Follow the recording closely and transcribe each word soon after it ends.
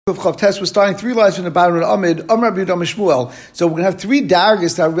Test, we're starting 3 lines from the bottom of the Amid, Amr Rabbi Yehuda Mishmuel. So we're going to have 3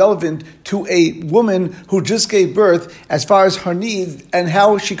 dargis that are relevant to a woman who just gave birth as far as her needs and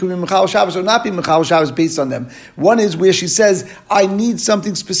how she could be Mechal Shabbos or not be Mechal Shabbos based on them. One is where she says, I need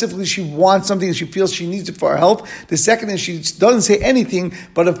something specifically, she wants something and she feels she needs it for her health. The second is she doesn't say anything,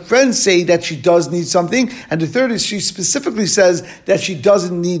 but her friends say that she does need something. And the third is she specifically says that she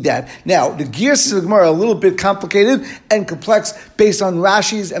doesn't need that. Now, the gears of the Gemara are a little bit complicated and complex based on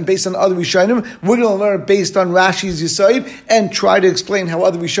Rashi's and based on other Rishonim. We're going to learn based on Rashi's Yesod and try to explain how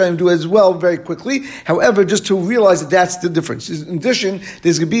other Rishonim do it as well very quickly. However, just to realize that that's the difference. In addition,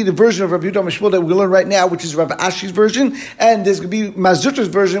 there's going to be the version of Rabbi Yehuda Mishmuel that we're going to learn right now, which is Rabbi Ashi's version, and there's going to be Mazutra's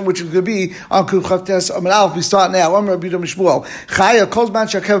version, which is going to be on Kufchav Amid Aleph. We start now. I'm Rabbi Yehuda Mishmuel. Chaya calls man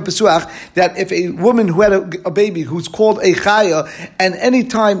shakev pesuach, that if a woman who had a baby who's called a chaya, and any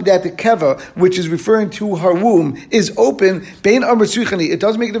time that the kever, which is referring to her womb, is open, bein amr tzrichani, it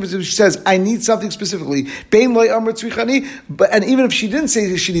doesn't make a difference if she says, I need something specifically. Bein loy amr tzrichani, and even if she didn't say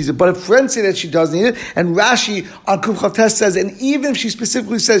that she needs it, but if friends say that she does need it, and Rashi on Kufchav Test says, and even if she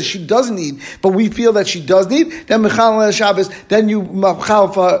specifically says she doesn't need, but we feel that she does need, then Mechal Shabbos, then you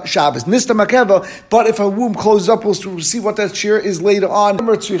Mechal for Shabbos. Nista makeva, but if her womb closes up, we'll see what that shir is later on.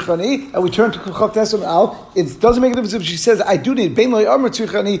 Amr tzrichani, and we turn to Kufchav Test Al. It doesn't make a difference if she says, I do need Bein loy amr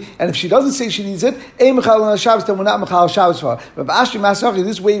tzrichani, and if she doesn't say she needs it, Ein Mechal Shabbos, then we're not Mechal Shabbos for her. Rabbi Ashi Masachi,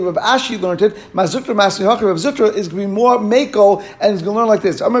 this way Rabbi Ashi learned it. Mazutra Masachi, Rabbi Zutra is going to be more Mako, and is going to learn like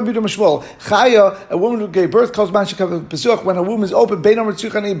this. Amr Rabbi Mishmuel, Chaya, a woman who gave birth, calls man shekav pesuach, when her womb is open, Bein amr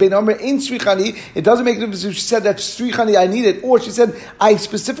tzrichani, Bein amr ein tzrichani, it doesn't make a difference if she said that tzrichani, I need it, or she said, I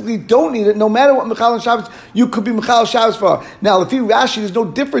specifically don't need it. No matter what Mechal and Shabbos, you could be Mechal Shabbos for her. Now, if you Rashi, there's no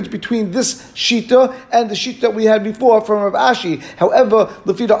difference between this Shita and the Shita that we had before from Rav Ashi. However,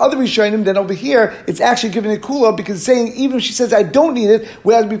 Lefi the other Rishonim, then over here, it's actually giving it Kula, because it's saying, even if she says, I don't need it,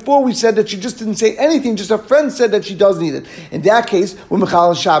 whereas before we said that she just didn't say anything, just a friend said that she does need it. In that case, we're Mechal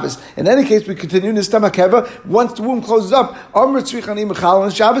and Shabbos. In any case, we continue in this Tamakeva. Once the womb closes up, Amr Tzrichani Mechal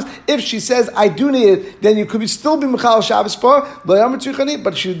and Shabbos. If she says, I do need it, then you could still be Mechal Shabbos for Amr Tzrichani,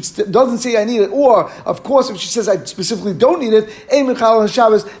 but she doesn't say I need it. Or, of course, if she says, I specifically don't need it, Ein Mechal and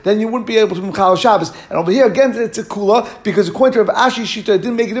Shabbos, then you wouldn't be able to Mechal Shabbos. And over here, again, it's a Kula, because according to Rav Ashi Shita, it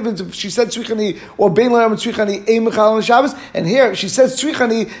didn't make a difference if she said Tzrichani or Bein Amr Tzrichani, Ein Mechal and Shabbos. And here, if she says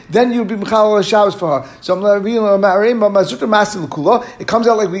Tzrichani, then you'd be Mechal Shabbos for her. So I'm reading Mazutra Master L'Kula. It comes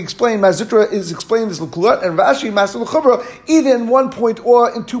out like we explained. Mazutra is explaining this L'Kula, and Rashi Master L'Chubra, either in 1 point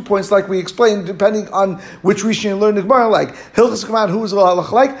or in 2 points, like we explained, depending on which Rishon you learn the Gemara. Like Hilchas Kaman, who is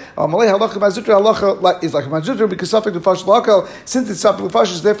halacha like? Malay halacha Mazutra halacha is like Mazutra because Safek L'Fash L'Hakal. Since it's Safek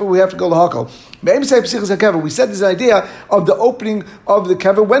L'Fash, therefore we have to go L'Hakal. We said this idea of the opening of the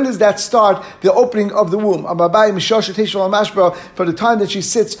kever. When does that start? The opening of the womb. For the time that she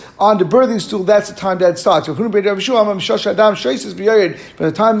sits on the birthing stool, that's the time that it starts. For the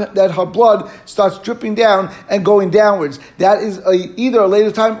time that her blood starts dripping down and going downwards. That is either a later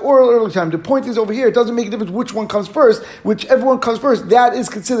time or an early time. The point is over here, it doesn't make a difference which one comes first. Whichever one comes first, that is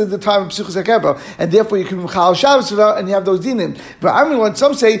considered the time of Psichos HaKever. And therefore you can be Mechal Shabbos and you have those dinim. But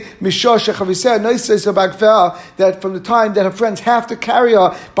some say, that from the time that her friends have to carry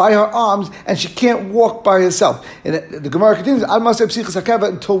her by her arms and she can't walk by herself. And the Gemara continues,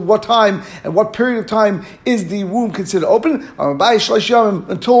 until what time and what period of time is the womb considered open?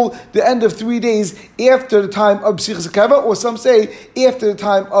 Until the end of 3 days after the time of Psichos HaKever, or some say after the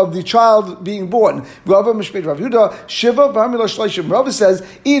time of the child being born. Rava says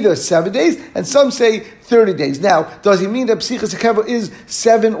either 7 days, and some say 30 days. Now, does he mean that Psichos HaKever is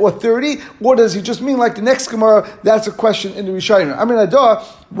 7 or 30, or does he just mean like the next Gemara? That's a question in the Rishonim.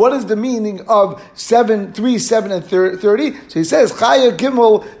 What is the meaning of 7, 3, 7, and 30? So he says, Chaya,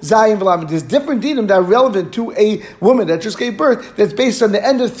 Gimel, Zayin, V'lamed. There's different dinim that are relevant to a woman that just gave birth, that's based on the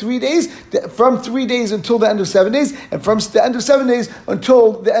end of 3 days, from 3 days until the end of 7 days, and from the end of 7 days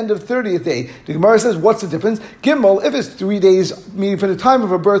until the end of 30th day. The Gemara says, what's the difference? Gimel, if it's 3 days, meaning from the time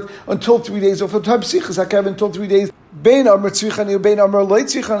of her birth until 3 days, or from the time of Psichos HaKever until 3 days, Bein Amr Tzrichani or Bein Amr Lo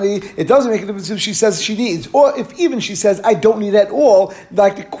Tzrichani, it doesn't make a difference if she says she needs, or if even she says I don't need at all,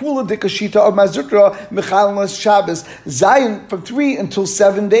 like the Kula Dikashita of Mazutra, Mechal Shabbos, Zayin from 3 until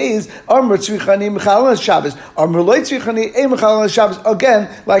 7 days, Amr Tzrichani, Mechal Shabbos, Amr Lo Tzrichani, Mechal Shabbos, again,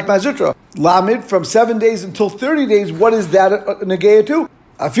 like Mazutra. Lamed from 7 days until 30 days, what is that negaya to?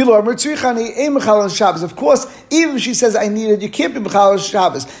 Of course, even if she says I need it, you can't be mechal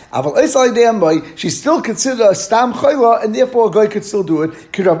Shabbos. She's still considered a stam chayla, and therefore a guy could still do it.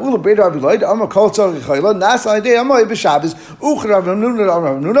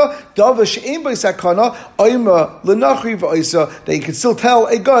 That you can still tell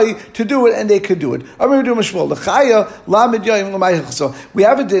a guy to do it, and they could do it. We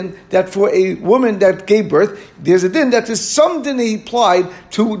have a din that for a woman that gave birth, there's a din that is some din he applied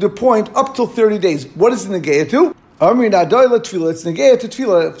to the point up till 30 days. What is the negaya to? It's negaya to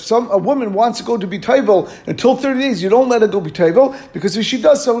tefillah. If a woman wants to go to be table until 30 days, you don't let her go be table, because if she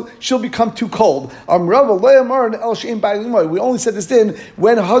does so, she'll become too cold. We only said this in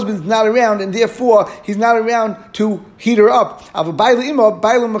when her husband's not around, and therefore he's not around to heat her up.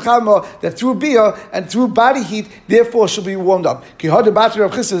 That through bia and through body heat, therefore she'll be warmed up.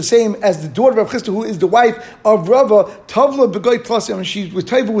 The same as the daughter of Chisda, who is the wife of Rava, Tavla Begoy Tlasim, she was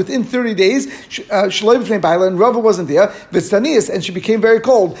table within 30 days, and Rava wasn't there, and she became very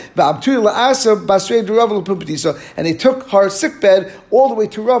cold. And they took her sick bed all the way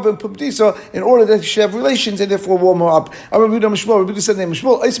to Rava and Pumbedisa in order that she should have relations and therefore warm her up. You're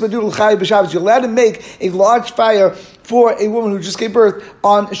allowed to make a large fire for a woman who just gave birth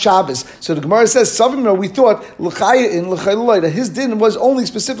on Shabbos. So the Gemara says, we thought that his din was only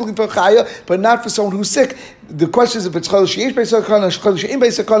specifically for Chaya, but not for someone who's sick. The question is if it's Chayla Sheyesh Beis Sakana, Chayla She'ein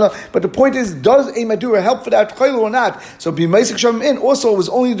Beis Sakana, but the point is, does a Madura help for that Chayla or not? So B'Maisik Shem In, also it was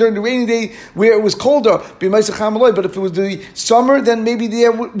only during the rainy day where it was colder, B'Maisik Chamaloi, but if it was the summer, then maybe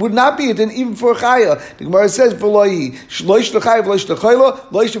there would not be it, then even for Chaya. The Gemara says, V'loi, Shloish L'Chaya, V'loish L'Chayla,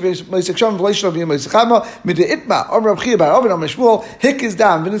 Loish B'Maisik Shem, V'loish B'Maisik Chama, Mid'e Itma, Amr Abchia Bar Oven Amr Shmuel, Hik is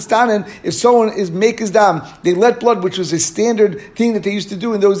dam, V'nistanen, if someone is make is dam, they let blood, which was a standard thing that they used to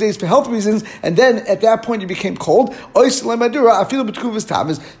do in those days for health reasons, and then at that point it became cold. You see from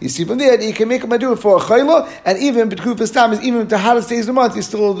there that you can make a madura for a chayla, and even betkufas tamas, even the hottest days of the month, you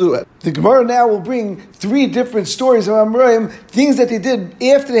still do it. The Gemara now will bring 3 different stories of Amoraim, things that they did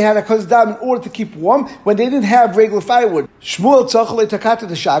after they had a kazdam in order to keep warm when they didn't have regular firewood. Shmuel tzochle takata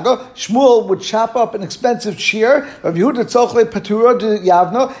de shaga. Shmuel would chop up an expensive chair. Rabbi Yehuda tzochle patura de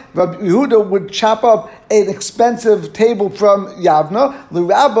Yavna. Rabbi Yehuda would chop up an expensive table from Yavna.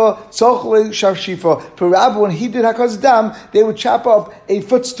 L'Rabba tzochle sharshifa. For Rabba, when he did hakaz dam, they would chop up a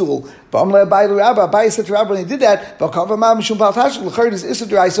footstool. Abai said to Rabbi when he did that,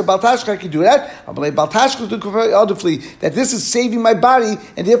 that this is saving my body,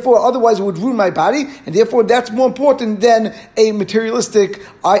 and therefore otherwise it would ruin my body, and therefore that's more important than a materialistic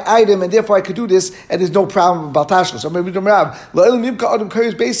item, and therefore I could do this, and there's no problem with Baltashka. So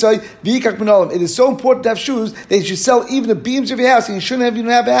it is so important to have shoes that you should sell even the beams of your house, and you shouldn't even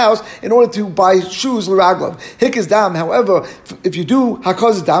have a house in order to buy shoes l'raglav. Hik is dam. However, if you do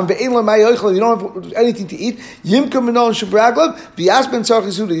hakaz dam, you don't have anything to eat. You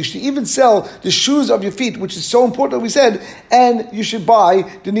should even sell the shoes of your feet, which is so important, we said, and you should buy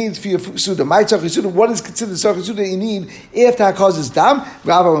the needs for your suda. What is considered the suda you need after hakaz is dam?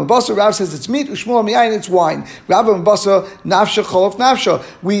 Rav says it's meat, ushmul miyayin, it's wine. Rav Basa, nafsha cholof nafsha.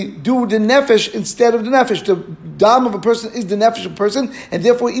 We do the nefesh instead of the nefesh. The dam of a person is the nefesh of a person, and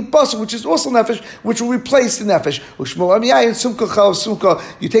therefore eat basa, which is also nefesh, which will replace the nefesh. Ushmul miyayin, sumka cholof sumka.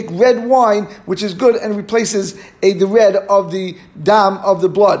 You take red wine, which is good, and replaces the red of the dam of the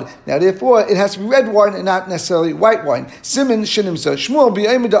blood. Now, therefore, it has to be red wine and not necessarily white wine. Simin shenimsa. Shmuel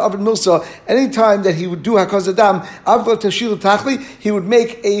b'yayimida avid milsa. Anytime that he would do hakaz adam, avla tashil tachli, he would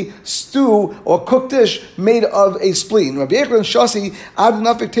make a stew or cooked dish made of a spleen. Rabbi Yechon shasi ad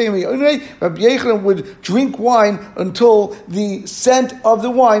nafik teimi. Rabbi Yechon would drink wine until the scent of the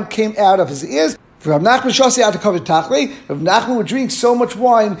wine came out of his ears. Rav Nachman would drink so much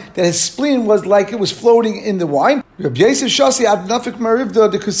wine that his spleen was like it was floating in the wine. Rabbi Yosef Shasi ad nafik marivda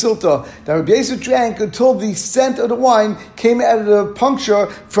de kusilta. That Rabbi Yosef drank until the scent of the wine came out of the puncture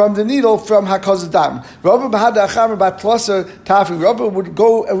from the needle from hakaz dam. Rabbi would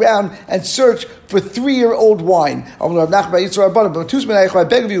go around and search for 3-year-old wine. But I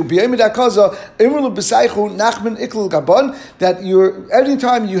beg of you, that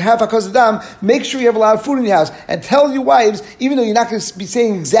anytime you have hakaz dam, make sure you have a lot of food in your house, and tell your wives, even though you're not going to be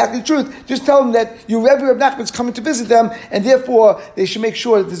saying exactly the truth, just tell them that your Rebbe Reb Nachman is coming to visit them, and therefore they should make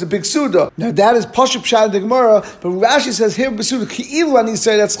sure that there's a big suda. Now that is Pashup Pshat in the Gemara, but Rashi says here b'suda ki'ilu ani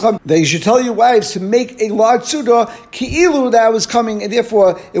say that's that you should tell your wives to make a large suda ki'ilu that was coming, and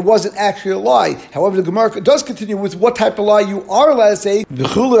therefore it wasn't actually a lie. However, the Gemara does continue with what type of lie you are allowed to say.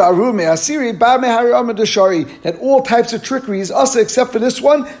 That all types of trickery is also except for this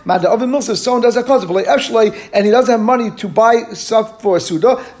one. If someone does a cause and he doesn't have money to buy stuff for a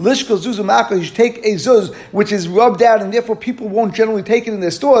suda, he should take a zuz which is rubbed out, and therefore people won't generally take it in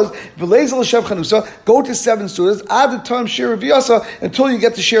their stores. Go to 7 sudas, add the time share until you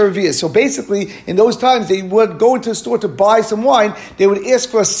get the share of via. So basically, in those times, they would go into the store to buy some wine. They would ask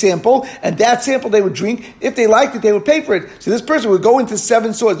for a sample, and that sample they would drink. If they liked it, they would pay for it. So this person would go into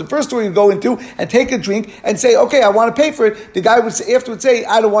 7 stores. The first store you go into and take a drink and say, okay, I want to pay for it. The guy would say, afterwards say,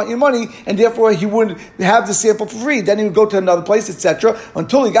 I don't want your money, and therefore he wouldn't have the sample for free. Then he would go to another place, etc.,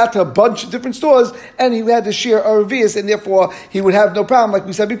 until he got to a bunch of different stores, and he had to share a revius, and therefore he would have no problem. Like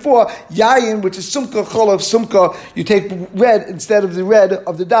we said before, yayin, which is sumka cholav sumka, you take red instead of the red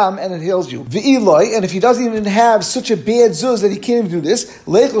of the dam, and it heals you. V'iloi, and if he doesn't even have such a bad zuz that he can't even do this,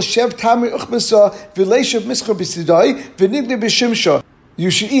 leichel shev tamri uchbasa v'leishav mischa b'sidai v'nigne b'shimsha. You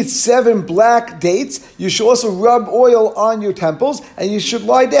should eat 7 black dates. You should also rub oil on your temples, and you should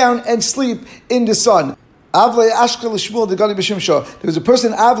lie down and sleep in the sun. There was a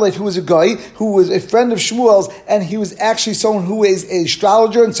person, Avlet, who was a guy who was a friend of Shmuel's, and he was actually someone who is an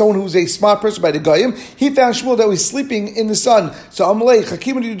astrologer and someone who was a smart person by the Goyim. He found Shmuel that was sleeping in the sun. So Amalei,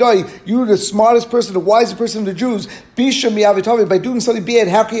 Chakim Yudai, you're the smartest person, the wisest person of the Jews. By doing something bad,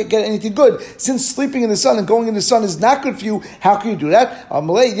 how can you get anything good? Since sleeping in the sun and going in the sun is not good for you, how can you do that?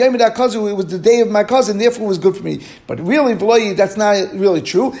 Amalei, it was the day of my cousin, therefore it was good for me. But really, that's not really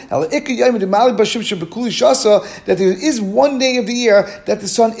true. That there is one day of the year that the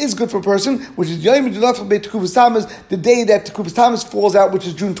sun is good for a person, which is the day that Tekubas Tammuz falls out, which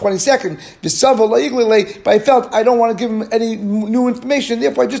is June 22nd. But I felt I don't want to give him any new information,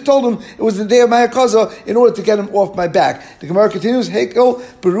 therefore I just told him it was the day of my Hakaza in order to get him off my back. The Gemara continues, Hekel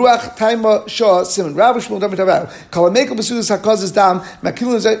Beruach Taima Shah Simon Rav Shmuel David Tavar Kalamekel Besudas Hakazas Dam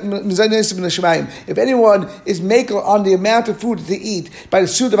Makilun Mizaynesim in the Shemayim. If anyone is makel on the amount of food to eat by the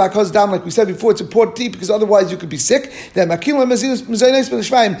Suda of Hakazas Dam, like we said before, it's important to eat because otherwise you could be sick. Then Makilun Mizaynesim in the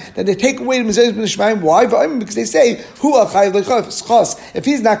Shemayim. Then they take away the Mizaynesim in the Shemayim. Why? Because they say Hu Achai Lechas. If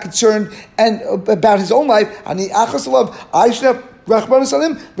he's not concerned and about his own life, Ani Achas Love, I should have Rachman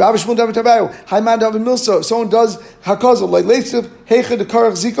Salim, Rav Shmuel David Tabayu, Haiman David Milsa. If someone does Hakaza, like Leitziv, Heicha, the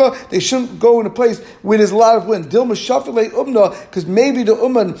Karach Zika, they shouldn't go in a place where there's a lot of wind. Dilma Shafile Umna, because maybe the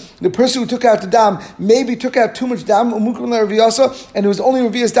the person who took out the dam, maybe took out too much dam, and it was only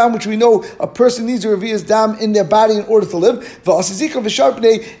Revias dam, which we know a person needs a Revias dam in their body in order to live.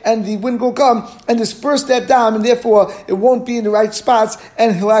 And the wind will come and disperse that dam, and therefore it won't be in the right spots,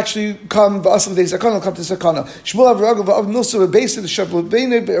 and he'll actually come, he'll come to Sakana. Shmuel Avragav Milsa, based on the Shafle,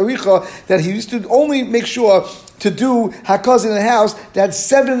 that he used to only make sure to do hakaz in a house that had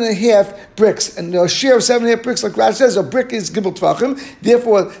 7.5 bricks, and a share of 7.5 bricks, like Rashi says, a brick is gibel tvachim.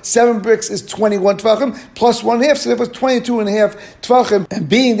 Therefore, 7 bricks is 21 tvachim plus 1/2, so therefore 22.5 tvachim. And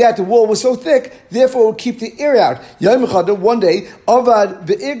being that the wall was so thick, therefore it would keep the air out. Yom Echad, one day, Avad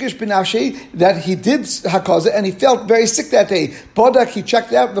ve'irgish b'nafshei, that he did hakaz and he felt very sick that day. Bodak, he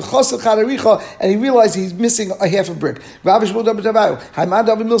checked it out, v'chosel chadaricha, and he realized he's missing a half a brick. Rav Shmuel David Tabayu, Haimad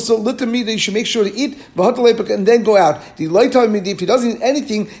David Milsa, litamida, you should make sure to eat, and then go out. The lighter if he doesn't eat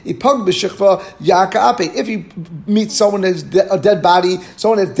anything, if he meets someone that's a dead body,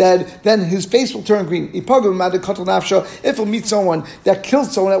 someone that's dead, then his face will turn green. If he'll meet someone that killed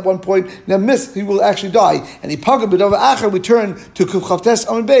someone at one point, then he will actually die. And we turn to Kufchavtes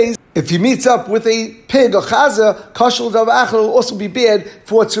Amud Beis. If he meets up with a pig or chaza, kashal dav achar will also be bad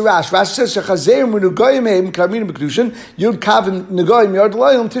for tzirash. Rashi says shechazerim u'nugoyim heim kamin b'kedushin yud kavim nugoyim yard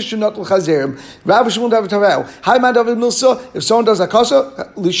loyim tishu not l'chazerim. Rav Shmuel David Tavarel. Hi man David Milsa. If someone does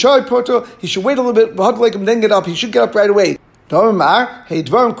akasa lishoy porto, he should wait a little bit, but like him then get up. He should get up right away. That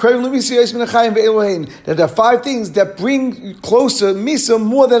there are 5 things that bring closer misa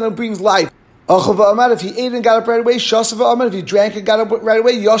more than it brings life. If he ate and got up right away, if he drank and got up right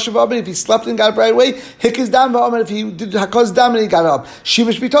away, if he slept and got up right away, Hikis Dam, if he did Hakaz Dam and he got up,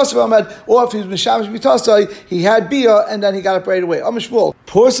 Shivish Bitas, or if he was Mishamish Bitas, he had Bia and then he got up right away. Amishmul,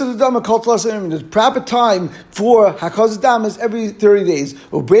 Porsa the Dam, the proper time for Hakaz Dam is every 30 days.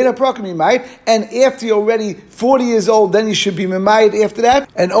 And after you're already 40 years old, then you should be Mimayit after that,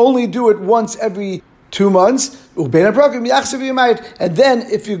 and only do it once every 2 months. And then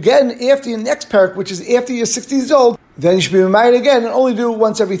if you get after your next parak, which is after you're 60 years old, then you should be married again and only do it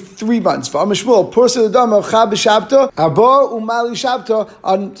once every 3 months. On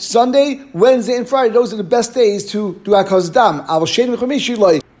Sunday, Wednesday, and Friday, those are the best days to do Hakaz Dam.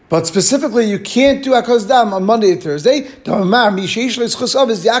 But specifically, you can't do Hakaz Dam on Monday and Thursday. Only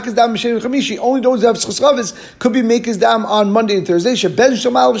those who have Schus could be Makaz Dam on Monday and Thursday. Because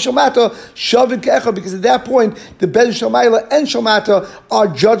at that point, the Ben Shalmaila and Shalmata are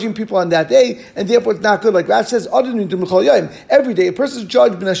judging people on that day, and therefore it's not good. Like Rash says, every day a person is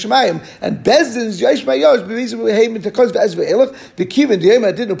judged bin Hashemayim, and Bezdin is Yesh Mayos, the Kivin, the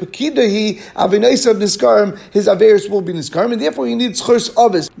Yema didn't Pekida he Avinaisav Niskarim, his Averis will be Niskarim, and therefore he needs Churs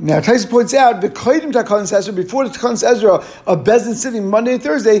Ovis. Now Taisa points out the Kodim Takan Ezra, before the Takan Ezra of Bezdin sitting Monday and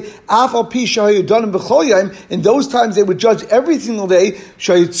Thursday, Afal Pi Shahayu Donim B'Choyim, in those times they would judge every single day,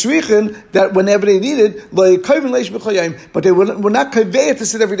 Shahayu Tzrichin, that whenever they needed, but they would not convey it to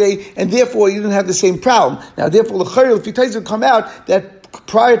sit every day, and therefore you didn't have the same problem. Now therefore the Chayil, if you would come out that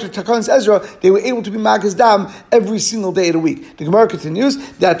prior to Takan's Ezra, they were able to be Makaz Dam every single day of the week. The Gemara continues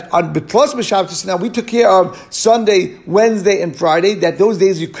that on B'Tlos B'Shabbat, now we took care of Sunday, Wednesday, and Friday, that those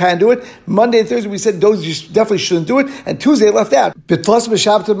days you can do it. Monday and Thursday we said those you definitely shouldn't do it, and Tuesday left out. B'Tlos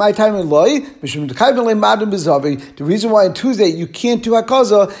B'Shabbat, my time in Loi, the reason why on Tuesday you can't do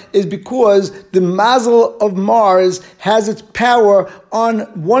Hakaza is because the Mazel of Mars has its power on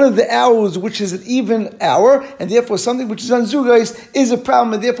one of the hours, which is an even hour, and therefore something which is on Zugais is a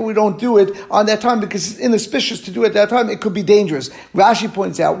problem, and therefore we don't do it on that time because it's inauspicious to do it at that time. It could be dangerous. Rashi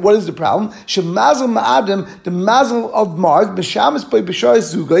points out, what is the problem? Shemazel Ma'adim, the Mazel of Mars, Mishamis by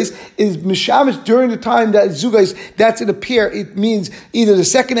B'Shayis Zugais, is Mishamis during the time that Zugais, that's in a pair, it means either the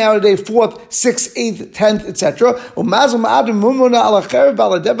second hour of the day, 4th, 6th, 8th, 10th, etc. Or Mazel Ma'adim, Mumuna ala Cherev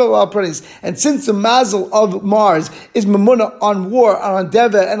ala Deva ala Pranis. And since the Mazel of Mars is Mumuna on war, on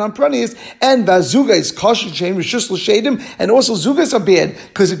Deva and on Pranis, and Vazugais, Kosher Shem, Rishus L'Shedim, and also Zugais are bad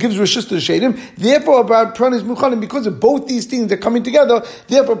because it gives Rishus to the Shedim. Therefore, about Pranis Muchanim, because of both these things are coming together,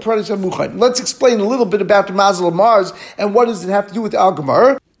 therefore Pranis are Muchanim. Let's explain a little bit about the Mazel of Mars and what does it have to do with Al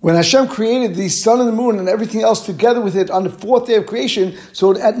Gemara. When Hashem created the sun and the moon and everything else together with it on the 4th day of creation,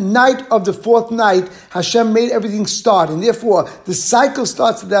 so at night of the 4th night, Hashem made everything start. And therefore, the cycle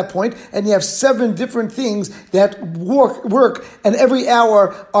starts at that point, and you have 7 different things that work, and every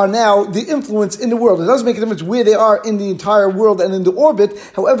hour are now the influence in the world. It doesn't make a difference where they are in the entire world and in the orbit.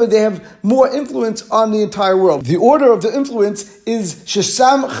 However, they have more influence on the entire world. The order of the influence is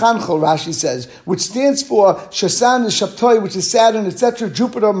Shasam Chanchel, Rashi says, which stands for Shasan is Shabtai, which is Saturn, etc.,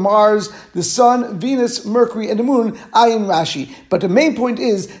 Jupiter, Mars, the Sun, Venus, Mercury, and the Moon, Ayin Rashi. But the main point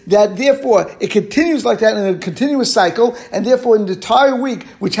is that therefore it continues like that in a continuous cycle, and therefore in the entire week,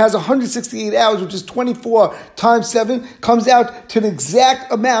 which has 168 hours, which is 24 times 7, comes out to an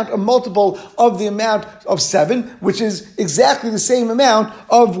exact amount, a multiple of the amount of 7, which is exactly the same amount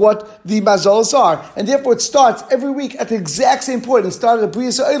of what the Mazalos are. And therefore it starts every week at the exact same point. It started at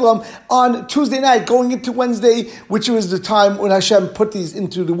B'riyas Ha'olam on Tuesday night, going into Wednesday, which was the time when Hashem put these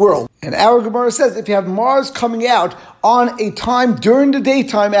into the world. And our Gemara says if you have Mars coming out on a time during the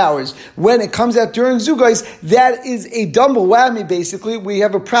daytime hours, when it comes out during Zugais, that is a double whammy basically. We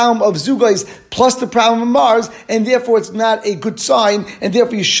have a problem of Zugais plus the problem of Mars, and therefore it's not a good sign, and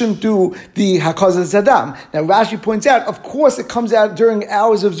therefore you shouldn't do the Hakazah Zadam. Now Rashi points out, of course it comes out during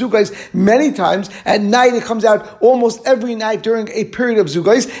hours of Zugais many times. At night it comes out almost every night during a period of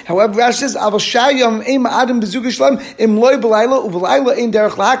Zugais. However, Rashi says,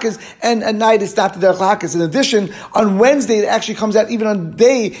 and at night it's not the Derech Lahakas. In addition, on Wednesday it actually comes out, even on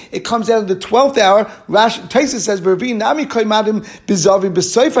day, it comes out at the 12th hour. Taisa says, on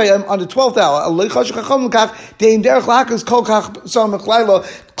the 12th hour,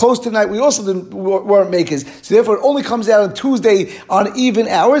 close to night, we also weren't makers. So therefore it only comes out on Tuesday on even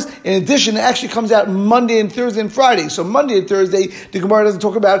hours. In addition, it actually comes out Monday and Thursday and Friday. So Monday and Thursday, the Gemara doesn't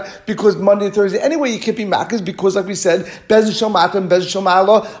talk about, because Monday and Thursday, anyway, you can't be makas, because like we said, Bez and Shalmata and Bez and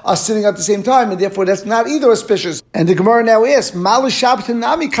Shalmala are sitting at the same time, and therefore that's not either auspicious. And the Gemara now asks, Malu Shabbat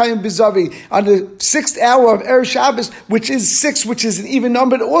Nami Kayim Bizavi, on the 6th hour of Erev Shabbos, which is 6, which is an even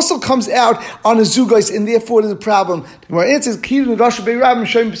number, it also comes out on a Zugais, and therefore there's a problem. The Gemara answers,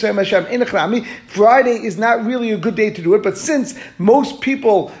 Friday is not really a good day to do it, but since most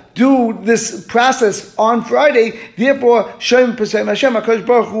people do this process on Friday, therefore Shem Pesach Hashem HaKadosh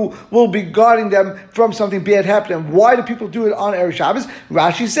Baruch Hu will be guarding them from something bad happening. Why do people do it on Erev Shabbos?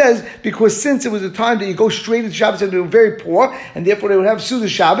 Rashi says, because since it was a time that you go straight into Shabbos and they were very poor, and therefore they would have Suda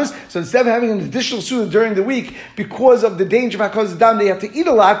Shabbos, so instead of having an additional Suda during the week, because of the danger of HaKadosh Dam, they have to eat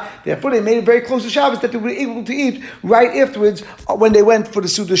a lot, therefore they made it very close to Shabbos that they were able to eat right afterwards when they went for the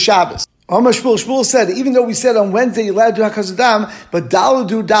Suda Shabbos. Shmuel said, even though we said on Wednesday you're allowed to do Hakaz Adam, but Dalad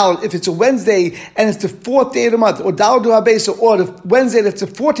do Dalad, if it's a Wednesday and it's the 4th day of the month, or Dalad do Habesa, or the Wednesday that's the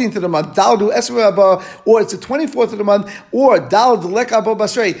 14th of the month, Dalad do Esrei Abba, or it's the 24th of the month, or Dalad do Lek Abba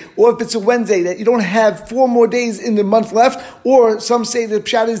Basrei, or if it's a Wednesday that you don't have 4 more days in the month left, or some say the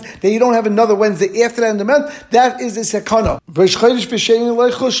Pshat is that you don't have another Wednesday after that in the month, that is a Sekana.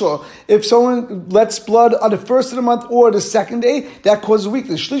 If someone lets blood on the 1st of the month or the 2nd day, that causes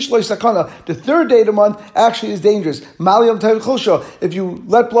weakness. Shlish loy Sakana. The 3rd day of the month actually is dangerous. Mali Yom Tov Chosha. If you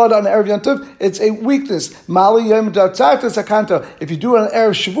let blood on Erev Yom Tov, it's a weakness. Mali Yom Tzarta Sakanta. If you do it on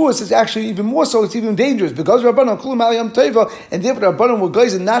Erev Shavuos, it's actually even more so. It's even dangerous because Rabbanon Kulu Mali Yom Tova, and therefore Rabbanon will go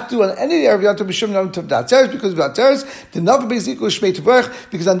and not do on any Erev Yom Tov B'Shem Yom Tov Datzeres because of Datzeres. The Navi Beziku Shmei Tvarech,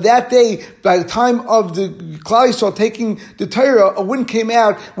 because on that day, by the time of the Klal Yisrael taking the Torah, a wind came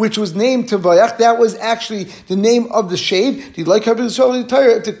out which was named Tvarech. That was actually the name of the shade. The like having the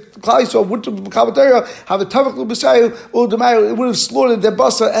Torah, the Klal Yisrael would have a tavach l'b'sayu u'damayu, it would have slaughtered their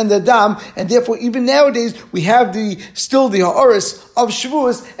basa and their dam, and therefore even nowadays we have still the ha'aris of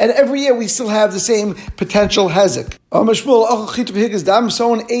Shavuos, and every year we still have the same potential hezek.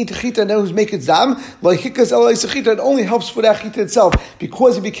 Someone ate chita and knows make it dam, like hikas elayis chita, it only helps for that chita itself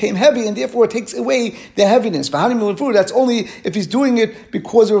because it became heavy, and therefore it takes away the heaviness. That's only if he's doing it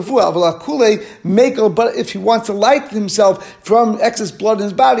because of refuah. But if he wants to lighten himself from excess blood in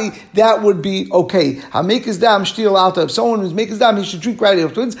his body, that would be okay. Hamekas dam shtil alta. If someone who's making dam, he should drink right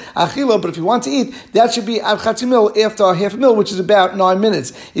afterwards. Achila, but if he wants to eat, that should be at chatzi mil after a half a mil, which is about 9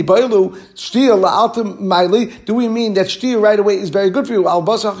 minutes. Ibaylu shtil alta maili. Do we mean that shtil right away is very good for you? Al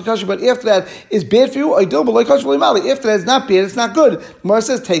basa chakashi, but after that is bad for you. I do, but like kashi mali. After that is not bad. It's not good. Gemara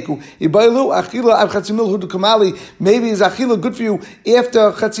says teku. Ibaylu achila at chatzi mil hudu kamali. Maybe is achila good for you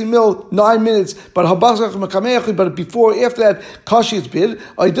after chatzi mil 9 minutes, but habasa makameach. But before after that kashi is bad.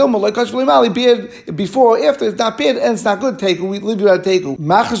 I do. Like before or after, it's not bad and it's not good. Take we leave you at teku.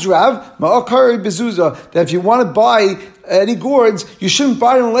 Machas Rav ma'akari bezuza, that if you want to buy any gourds, you shouldn't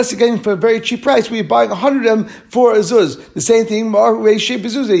buy them unless you're getting for a very cheap price. Where you're buying 100 of them for a zuz. The same thing, you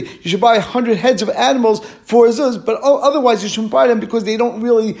should buy 100 heads of animals for a zuz, but otherwise you shouldn't buy them because they don't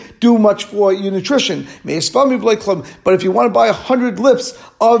really do much for your nutrition. But if you want to buy 100 lips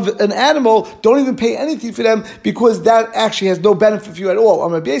of an animal, don't even pay anything for them because that actually has no benefit for you at all.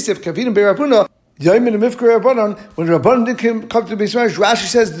 When Rabbanan didn't come to the Beis Medrash, Rashi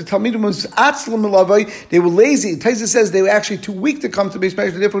says the Talmidim was atzlam elavai. They were lazy. Taisa says they were actually too weak to come to the Beis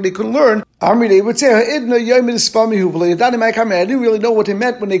Medrash, and therefore they couldn't learn. Amri, they would say, I didn't really know what they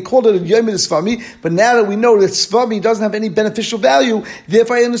meant when they called it a Yomid Sfami, but now that we know that Sfami doesn't have any beneficial value,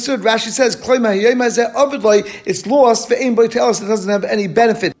 therefore I understood. Rashi says, it's lost for anybody to tell us it doesn't have any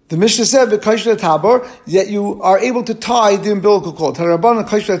benefit. The Mishnah said, that you are able to tie the umbilical cord. That's a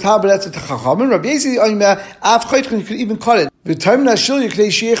Tachachamim. Rabbi Yezi, you could even cut it.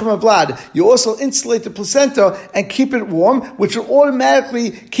 You also insulate the placenta and keep it warm, which will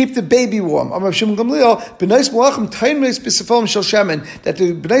automatically keep the baby warm. That the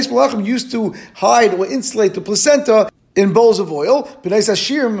B'nai Malachim used to hide or insulate the placenta in bowls of oil. B'nai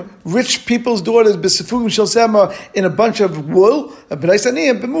Hashirim, rich people's daughters, in a bunch of wool.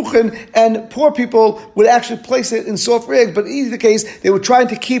 And poor people would actually place it in soft rags. But in either case, they were trying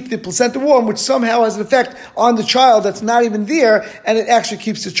to keep the placenta warm, which somehow has an effect on the child that's not even there, and it actually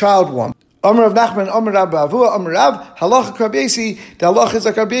keeps the child warm. Amar Rav Nachman, Amar Rav Bavua, Amar Rav, halacha Rabbeisi, the halacha is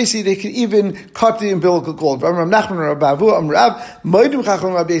like Rabbeisi, they can even cut the umbilical cord. Amar Rav Nachman, Rav Bavua, Amar Rav, Moedim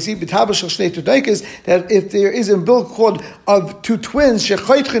Chacham Rabbeisi, B'tabel Shel Shnei Tudaikas, that if there is an umbilical cord of 2 twins,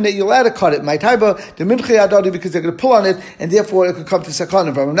 Shechoitchen, that you're allowed to cut it. My taiba, the Minchei Adadi, because they're going to pull on it, and therefore it could come to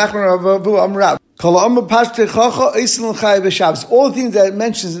Sakana. Rav Nachman, Rav Bavua, Amar Rav. All the things that it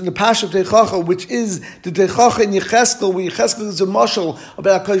mentions in the Pasha of Teichacha, which is the Teichacha in Yecheskel, where Yecheskel is a mashal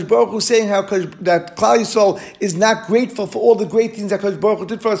about HaKadosh Baruch Hu saying how that Klal Yisrael is not grateful for all the great things that HaKadosh Baruch Hu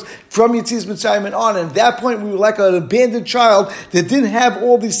did for us from Yetzias Mitzrayim and on. And at that point, we were like an abandoned child that didn't have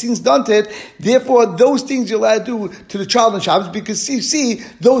all these things done to it. Therefore, those things you're allowed to do to the child on Shabbos, because you see,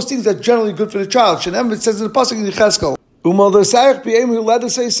 those things are generally good for the child. Shenem, it says in the Pasuk in Yecheskel. Let us say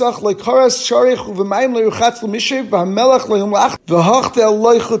like Karas Sharich v'Mayim le'Ruchatz l'Mishev v'Hamelach le'Humlach v'Hachtel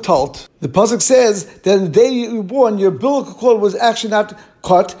lo'Chutalt. The pasuk says that the day you were born, your umbilical cord was actually not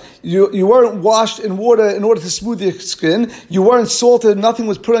cut. You weren't washed in water in order to smooth your skin. You weren't salted. Nothing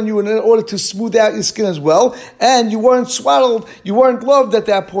was put on you in order to smooth out your skin as well. And you weren't swaddled. You weren't loved at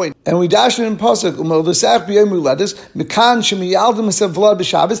that point. And we dash it in pasuk.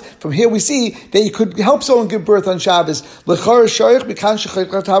 From here we see that you could help someone give birth on Shabbos. From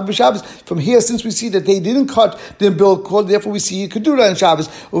here, since we see that they didn't cut the umbilical cord, therefore we see you could do that on Shabbos.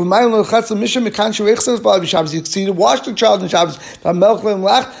 You see to wash the child in Shabbos.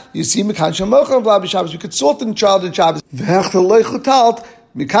 You see you could salt the child in Shabbos.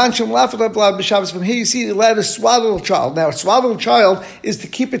 From here you see allowed to swaddle a child. Now a swaddle child is to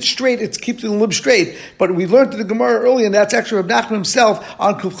keep it straight, it's keep the limb straight. But we learned in the Gemara earlier, and that's actually Rav Nachman himself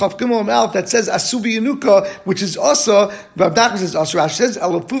on Kuf Chaf Gimel Aleph that says Asubi Yanuka, which is also Rav Nachman says also Rashi says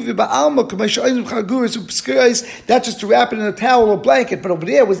Alafuvi Ba'alma Kamesha Chaguris. That's just to wrap it in a towel or blanket. But over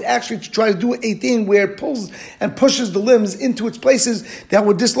there was actually to try to do a thing where it pulls and pushes the limbs into its places that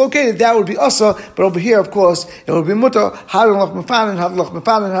were dislocated. That would be Asa. But over here, of course, it would be Mutter.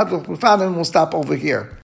 And we'll stop over here.